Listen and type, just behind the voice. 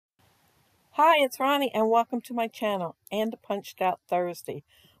Hi, it's Ronnie, and welcome to my channel, and Punched Out Thursday,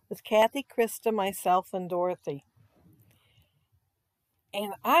 with Kathy, Krista, myself, and Dorothy.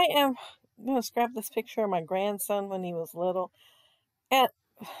 And I am going to scrap this picture of my grandson when he was little at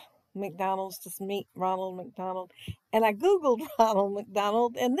McDonald's, just meet Ronald McDonald. And I Googled Ronald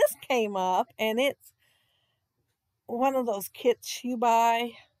McDonald, and this came up, and it's one of those kits you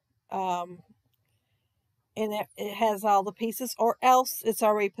buy, and it has all the pieces, or else it's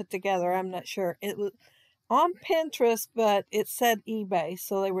already put together. I'm not sure. It was on Pinterest, but it said eBay,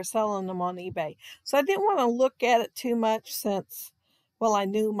 so they were selling them on eBay. So I didn't want to look at it too much since, well, I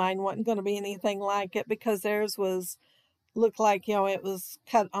knew mine wasn't going to be anything like it because theirs looked like, it was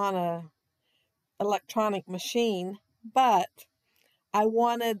cut on a electronic machine, but I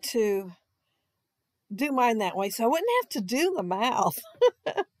wanted to do mine that way so I wouldn't have to do the mouth.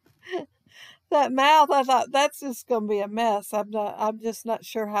 That mouth, I thought that's just going to be a mess. I'm just not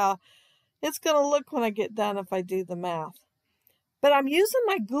sure how it's going to look when I get done if I do the mouth. But I'm using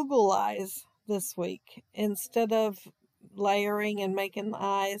my Google eyes this week instead of layering and making the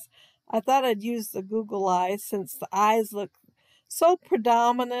eyes. I thought I'd use the Google eyes since the eyes look so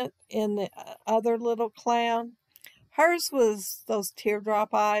predominant in the other little clown. Hers was those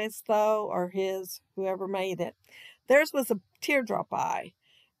teardrop eyes, though, or his, whoever made it. Theirs was a teardrop eye.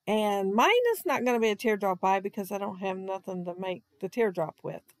 And mine is not going to be a teardrop eye because I don't have nothing to make the teardrop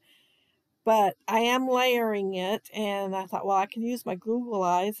with. But I am layering it, and I thought, well, I can use my Google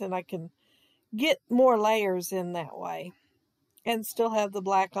eyes and I can get more layers in that way and still have the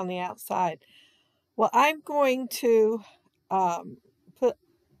black on the outside. Well, I'm going to put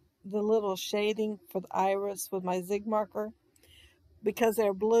the little shading for the iris with my Zig marker because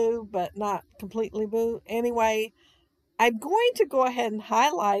they're blue but not completely blue. Anyway, I'm going to go ahead and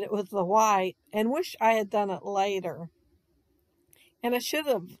highlight it with the white and wish I had done it later. And I should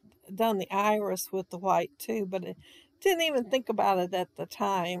have done the iris with the white too, but I didn't even think about it at the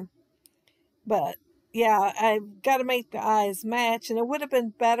time. But yeah, I've got to make the eyes match, and it would have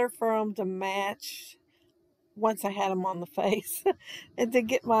been better for them to match once I had them on the face and to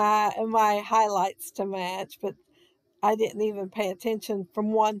get my highlights to match. But I didn't even pay attention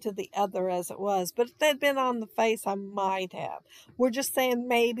from one to the other as it was. But if they'd been on the face, I might have. We're just saying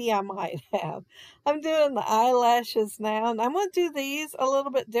maybe I might have. I'm doing the eyelashes now, and I'm going to do these a little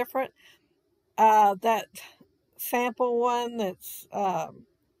bit different. That sample one that's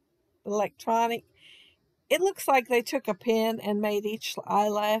electronic, it looks like they took a pen and made each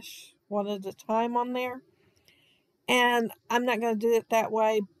eyelash one at a time on there. And I'm not going to do it that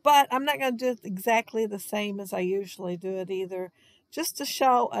way, but I'm not going to do it exactly the same as I usually do it either, just to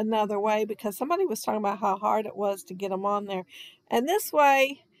show another way, because somebody was talking about how hard it was to get them on there. And this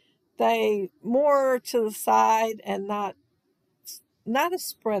way, they more to the side and not as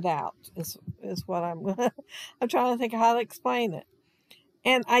spread out is what I'm trying to think of how to explain it.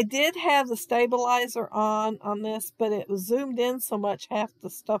 And I did have the stabilizer on this, but it was zoomed in so much half the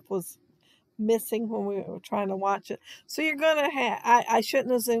stuff was missing when we were trying to watch it. So you're going to have, I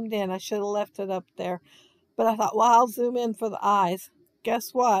shouldn't have zoomed in. I should have left it up there. But I thought, well, I'll zoom in for the eyes.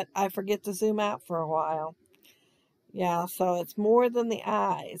 Guess what? I forget to zoom out for a while. Yeah, so it's more than the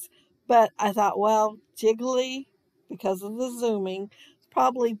eyes. But I thought, well, jiggly, because of the zooming, it's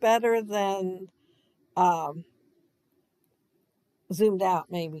probably better than zoomed out,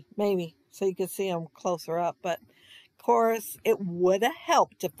 maybe, so you could see them closer up. But of course, it would have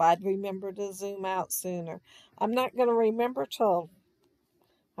helped if I'd remembered to zoom out sooner. I'm not going to remember till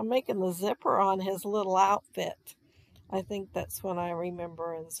I'm making the zipper on his little outfit. I think that's when I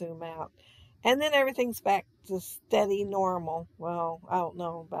remember and zoom out. And then everything's back to steady normal. Well, I don't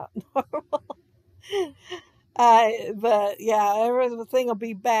know about normal. But yeah, everything will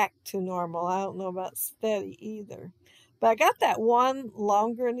be back to normal. I don't know about steady either. But I got that one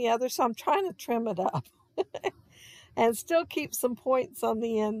longer than the other, so I'm trying to trim it up and still keep some points on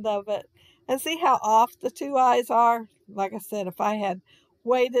the end of it. And see how off the two eyes are? Like I said, if I had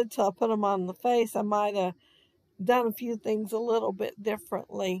waited till I put them on the face, I might have done a few things a little bit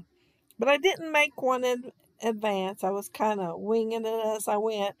differently. But I didn't make one in advance. I was kind of winging it as I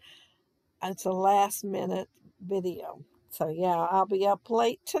went. It's a last minute video. So yeah, I'll be up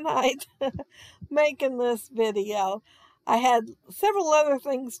late tonight making this video. I had several other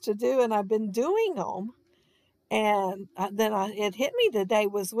things to do, and I've been doing them. And then it hit me today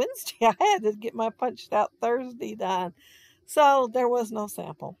was Wednesday. I had to get my Punched Out Thursday done. So there was no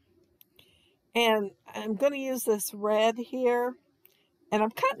sample. And I'm going to use this red here. And I'm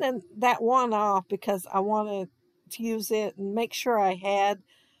cutting that one off because I wanted to use it and make sure I had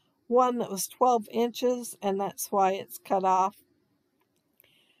one that was 12 inches. And that's why it's cut off.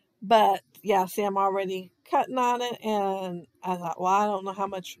 But yeah, see, I'm already cutting on it, and I thought, well, I don't know how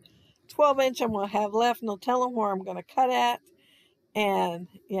much 12-inch I'm going to have left, no telling where I'm going to cut at. And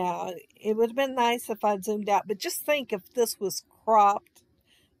yeah, it would have been nice if I'd zoomed out, but just think if this was cropped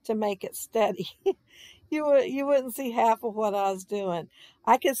to make it steady. You wouldn't see half of what I was doing.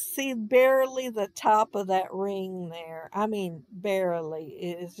 I could see barely the top of that ring there. I mean, barely.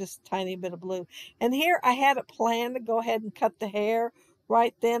 It is just a tiny bit of blue. And here I had it planned to go ahead and cut the hair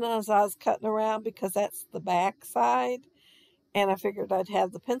right then as I was cutting around because that's the back side. And I figured I'd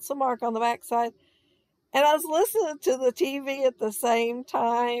have the pencil mark on the back side. And I was listening to the TV at the same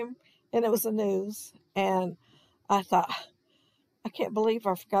time, and it was the news. And I thought, I can't believe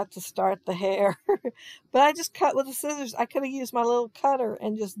I forgot to start the hair. But I just cut with the scissors. I could have used my little cutter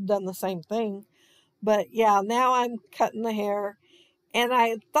and just done the same thing. But yeah, now I'm cutting the hair. And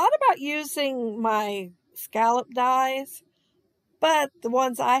I thought about using my scallop dies, but the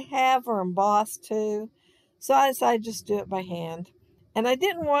ones I have are embossed too. So I decided just do it by hand. And I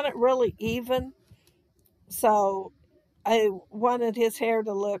didn't want it really even. So I wanted his hair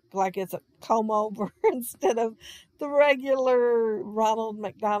to look like it's a comb over instead of the regular Ronald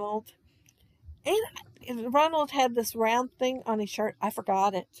McDonald. And Ronald had this round thing on his shirt. I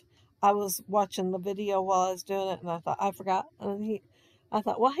forgot it. I was watching the video while I was doing it, and I thought I forgot. And I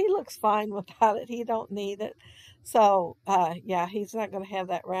thought, well, he looks fine without it. He don't need it. So yeah, he's not going to have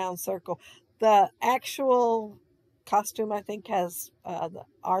that round circle. The actual costume, I think, has the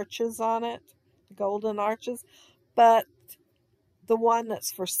arches on it, the golden arches, but the one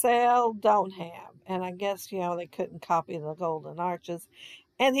that's for sale don't have. And I guess, they couldn't copy the golden arches.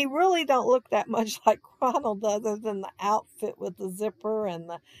 And he really don't look that much like Ronald other than the outfit with the zipper and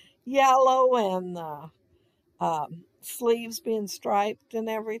the yellow and the sleeves being striped and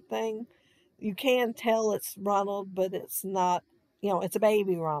everything. You can tell it's Ronald, but it's not, it's a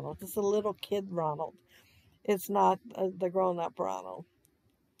baby Ronald. It's a little kid Ronald. It's not the grown-up Ronald.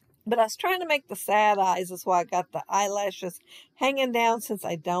 But I was trying to make the sad eyes. That's why I got the eyelashes hanging down since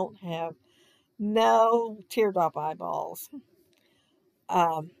I don't have no teardrop eyeballs.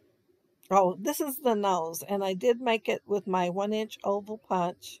 Oh, this is the nose. And I did make it with my 1-inch oval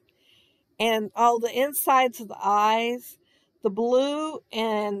punch. And all the insides of the eyes, the blue,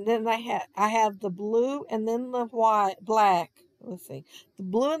 and then I have the blue and then the black. Let's see. The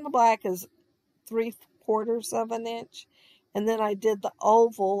blue and the black is 3/4 of an inch. And then I did the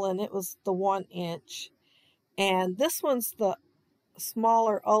oval, and it was the 1-inch. And this one's the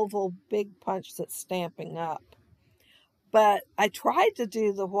smaller oval big punch that's stamping up. But I tried to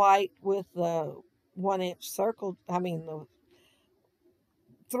do the white with the 1-inch circle. I mean, the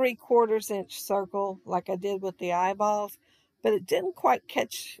 3/4 inch circle like I did with the eyeballs. But it didn't quite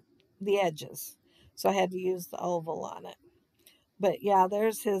catch the edges. So I had to use the oval on it. But yeah,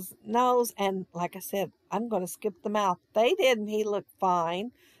 there's his nose. And like I said, I'm going to skip the mouth. They didn't. He looked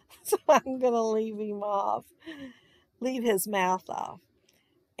fine. So I'm going to leave him off. Leave his mouth off.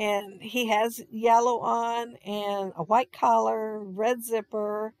 And he has yellow on and a white collar, red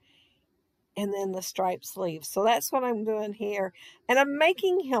zipper, and then the striped sleeves. So that's what I'm doing here. And I'm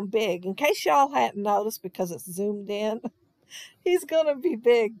making him big. In case y'all hadn't noticed because it's zoomed in, he's going to be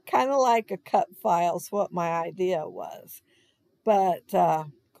big. Kind of like a cut file is what my idea was. But, of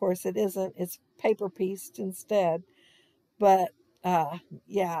course, it isn't. It's paper pieced instead. But,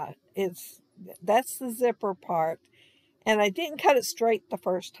 yeah, that's the zipper part. And I didn't cut it straight the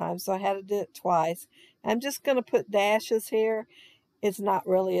first time, so I had to do it twice. I'm just going to put dashes here. It's not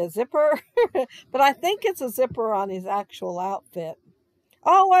really a zipper, but I think it's a zipper on his actual outfit.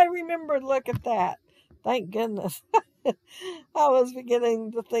 Oh, I remembered. Look at that. Thank goodness. I was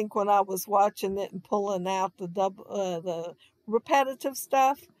beginning to think when I was watching it and pulling out the repetitive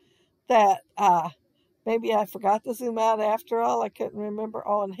stuff that maybe I forgot to zoom out after all. I couldn't remember.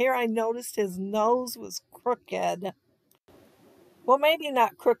 Oh, and here I noticed his nose was crooked. Well, maybe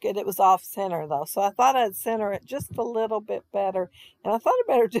not crooked. It was off center though. So I thought I'd center it just a little bit better. And I thought I'd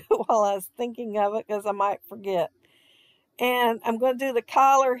better do it while I was thinking of it because I might forget. And I'm going to do the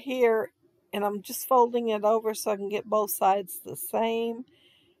collar here. And I'm just folding it over so I can get both sides the same.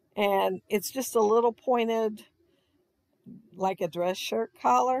 And it's just a little pointed like a dress shirt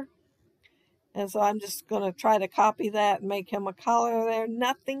collar. And so I'm just going to try to copy that and make him a collar there.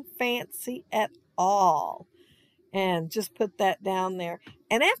 Nothing fancy at all. And just put that down there.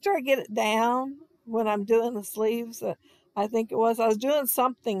 And after I get it down, when I'm doing the sleeves, I think it was, I was doing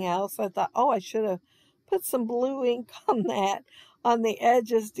something else. I thought, oh, I should have put some blue ink on that, on the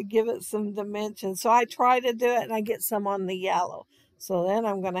edges to give it some dimension. So I try to do it, and I get some on the yellow. So then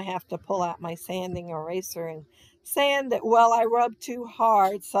I'm going to have to pull out my sanding eraser and sand it. Well, I rubbed too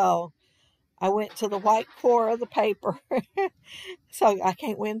hard, so I went to the white core of the paper. So I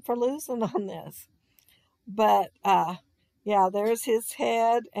can't win for losing on this. But yeah, there's his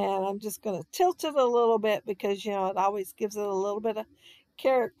head, and I'm just going to tilt it a little bit because, you know, it always gives it a little bit of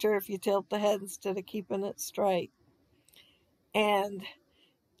character if you tilt the head instead of keeping it straight. And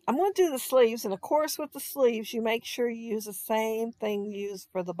I'm going to do the sleeves, and of course with the sleeves, you make sure you use the same thing used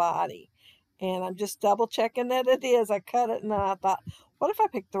for the body. And I'm just double checking that it is. I cut it, and then I thought, what if I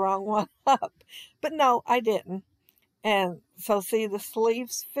picked the wrong one up? But no, I didn't. And so see, the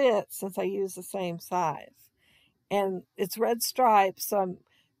sleeves fit since I use the same size. And it's red stripes, so I'm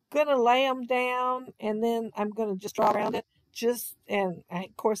going to lay them down, and then I'm going to just draw around it.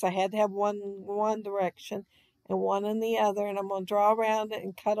 Of course, I had to have one direction and one in the other, and I'm going to draw around it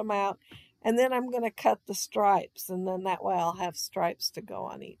and cut them out. And then I'm going to cut the stripes, and then that way I'll have stripes to go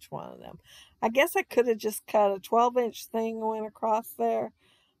on each one of them. I guess I could have just cut a 12-inch thing and went across there,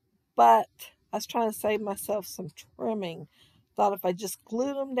 but I was trying to save myself some trimming. Thought if I just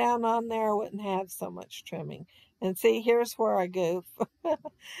glued them down on there, I wouldn't have so much trimming. And see, here's where I goof. And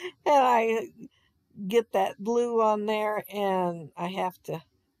I get that blue on there, and I have to,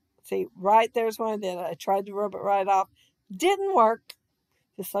 see, right there's when I did it. I tried to rub it right off. Didn't work.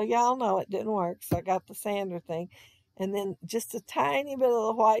 Just so y'all know, it didn't work. So I got the sander thing. And then just a tiny bit of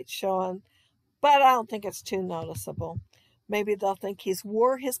the white showing. But I don't think it's too noticeable. Maybe they'll think he's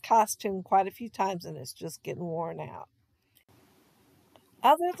wore his costume quite a few times and it's just getting worn out.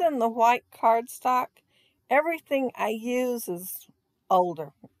 Other than the white cardstock, everything I use is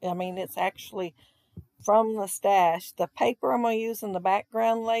older. I mean, it's actually from the stash. The paper I'm going to use in the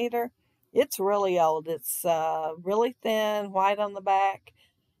background later, it's really old. It's really thin, white on the back,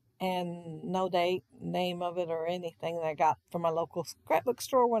 and no date, name of it, or anything that I got from my local scrapbook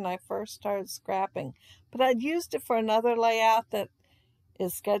store when I first started scrapping. But I'd used it for another layout that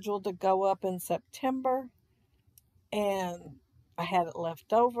is scheduled to go up in September, and I had it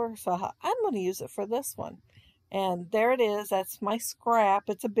left over, so I'm going to use it for this one. And there it is. That's my scrap.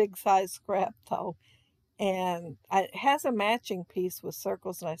 It's a big size scrap though, and it has a matching piece with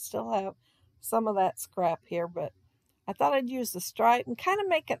circles, and I still have some of that scrap here, but I thought I'd use the stripe and kind of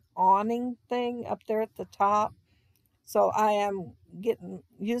make an awning thing up there at the top. So I am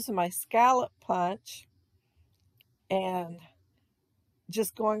using my scallop punch and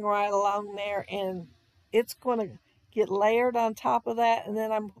just going right along there, and it's going to get layered on top of that, and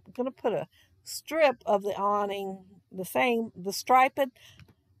then I'm going to put a strip of the awning, the striped,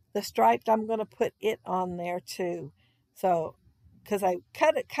 I'm going to put it on there too. So, because I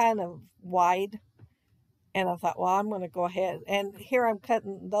cut it kind of wide, and I thought, well, I'm going to go ahead, and here I'm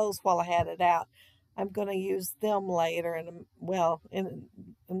cutting those while I had it out. I'm going to use them later, in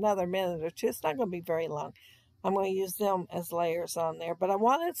another minute or two. It's not going to be very long. I'm going to use them as layers on there, but I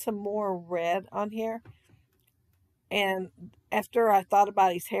wanted some more red on here. And after I thought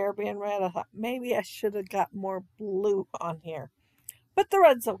about his hair being red, I thought maybe I should have got more blue on here. But the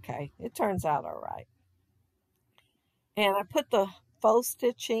red's okay. It turns out all right. And I put the faux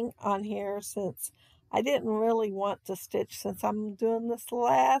stitching on here since I didn't really want to stitch since I'm doing this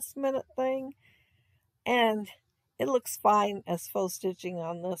last minute thing. And it looks fine as faux stitching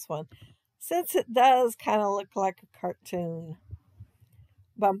on this one, since it does kind of look like a cartoon.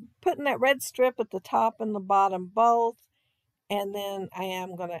 But I'm putting that red strip at the top and the bottom both, and then I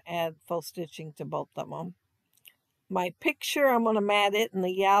am going to add faux stitching to both of them. My picture, I'm going to mat it in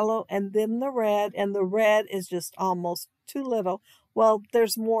the yellow and then the red, and the red is just almost too little. Well,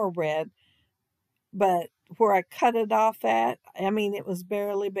 there's more red, but where I cut it off at, I mean, it was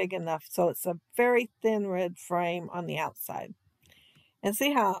barely big enough, so it's a very thin red frame on the outside. And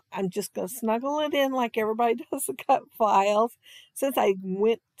see how I'm just going to snuggle it in like everybody does the cut files, since I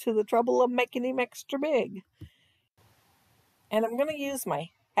went to the trouble of making him extra big. And I'm going to use my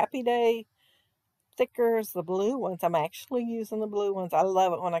Happy Day stickers, the blue ones. I'm actually using the blue ones. I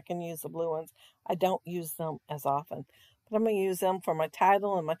love it when I can use the blue ones. I don't use them as often, but I'm going to use them for my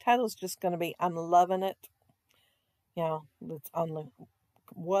title, and my title is just going to be I'm Loving It. You know,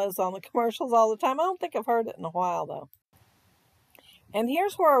 was on the commercials all the time. I don't think I've heard it in a while though. And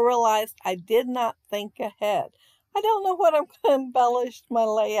here's where I realized I did not think ahead. I don't know what I'm going to embellish my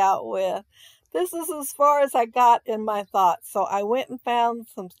layout with. This is as far as I got in my thoughts. So I went and found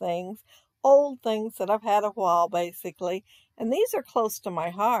some things, old things that I've had a while basically. And these are close to my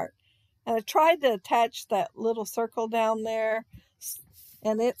heart. And I tried to attach that little circle down there.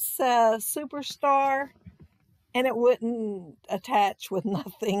 And it says Superstar. And it wouldn't attach with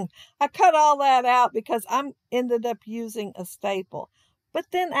nothing. I cut all that out because I ended up using a staple. But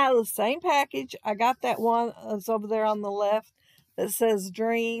then out of the same package, I got that one that's over there on the left that says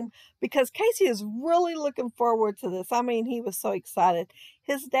Dream, because Casey is really looking forward to this. I mean, he was so excited.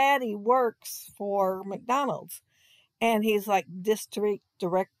 His daddy works for McDonald's, and he's like district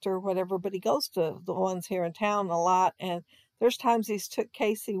director, whatever, but he goes to the ones here in town a lot, and there's times he's took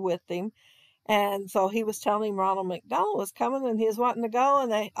Casey with him. And so he was telling him Ronald McDonald was coming and he was wanting to go,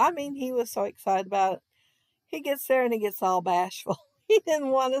 and he was so excited about it. He gets there and he gets all bashful. He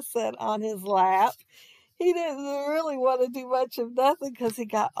didn't want to sit on his lap. He didn't really want to do much of nothing because he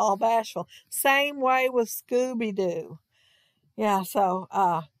got all bashful. Same way with Scooby-Doo. Yeah,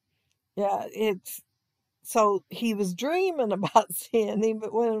 so he was dreaming about seeing him,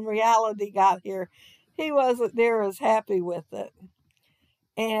 but when reality got here, he wasn't near as happy with it.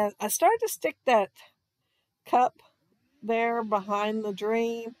 And I started to stick that cup there behind the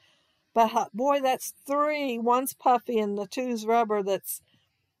dream. But boy, that's 3. One's puffy and the 2's rubber that's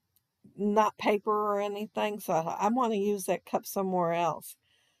not paper or anything. So I want to use that cup somewhere else.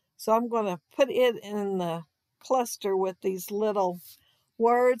 So I'm going to put it in the cluster with these little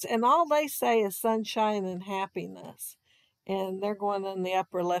words. And all they say is sunshine and happiness. And they're going in the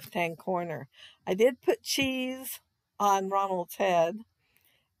upper left-hand corner. I did put cheese on Ronald's head.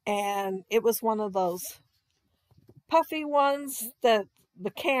 And it was one of those puffy ones that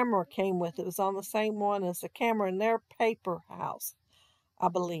the camera came with. It was on the same one as the camera in their paper house, I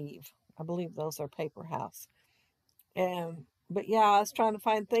believe. I believe those are paper house. But yeah, I was trying to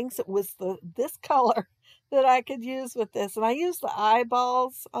find things that was this color that I could use with this. And I used the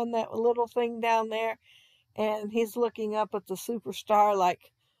eyeballs on that little thing down there. And he's looking up at the superstar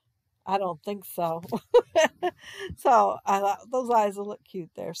like, I don't think so. So I thought those eyes will look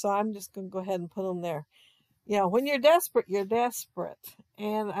cute there. So I'm just going to go ahead and put them there. You know, when you're desperate, you're desperate.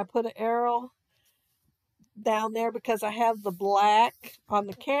 And I put an arrow down there because I have the black. On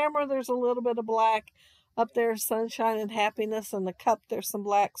the camera, there's a little bit of black. Up there, sunshine and happiness. And the cup, there's some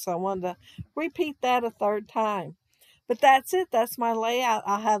black. So I wanted to repeat that a 3rd time. But that's it. That's my layout.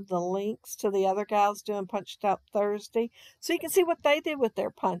 I'll have the links to the other gals doing Punched Out Thursday, so you can see what they did with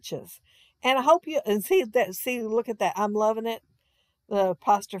their punches. And I hope you, and look at that. I'm loving it. The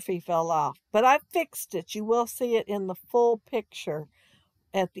apostrophe fell off. But I fixed it. You will see it in the full picture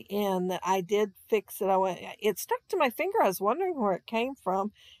at the end that I did fix it. It stuck to my finger. I was wondering where it came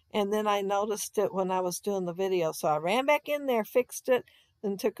from. And then I noticed it when I was doing the video. So I ran back in there, fixed it,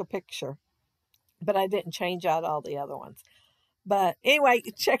 and took a picture. But I didn't change out all the other ones. But anyway,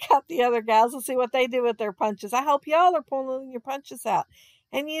 check out the other gals and see what they do with their punches. I hope y'all are pulling your punches out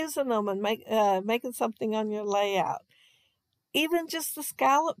and using them and making something on your layout. Even just the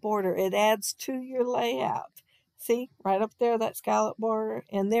scallop border, it adds to your layout. See, right up there, that scallop border.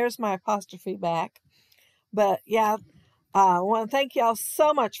 And there's my apostrophe back. But yeah, I want to thank y'all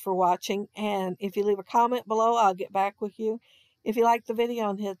so much for watching. And if you leave a comment below, I'll get back with you. If you like the video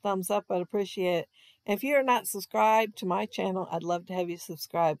and hit thumbs up, I'd appreciate it. And if you're not subscribed to my channel, I'd love to have you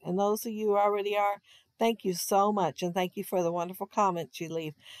subscribe. And those of you who already are, thank you so much. And thank you for the wonderful comments you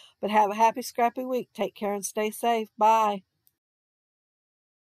leave. But have a happy, scrappy week. Take care and stay safe. Bye.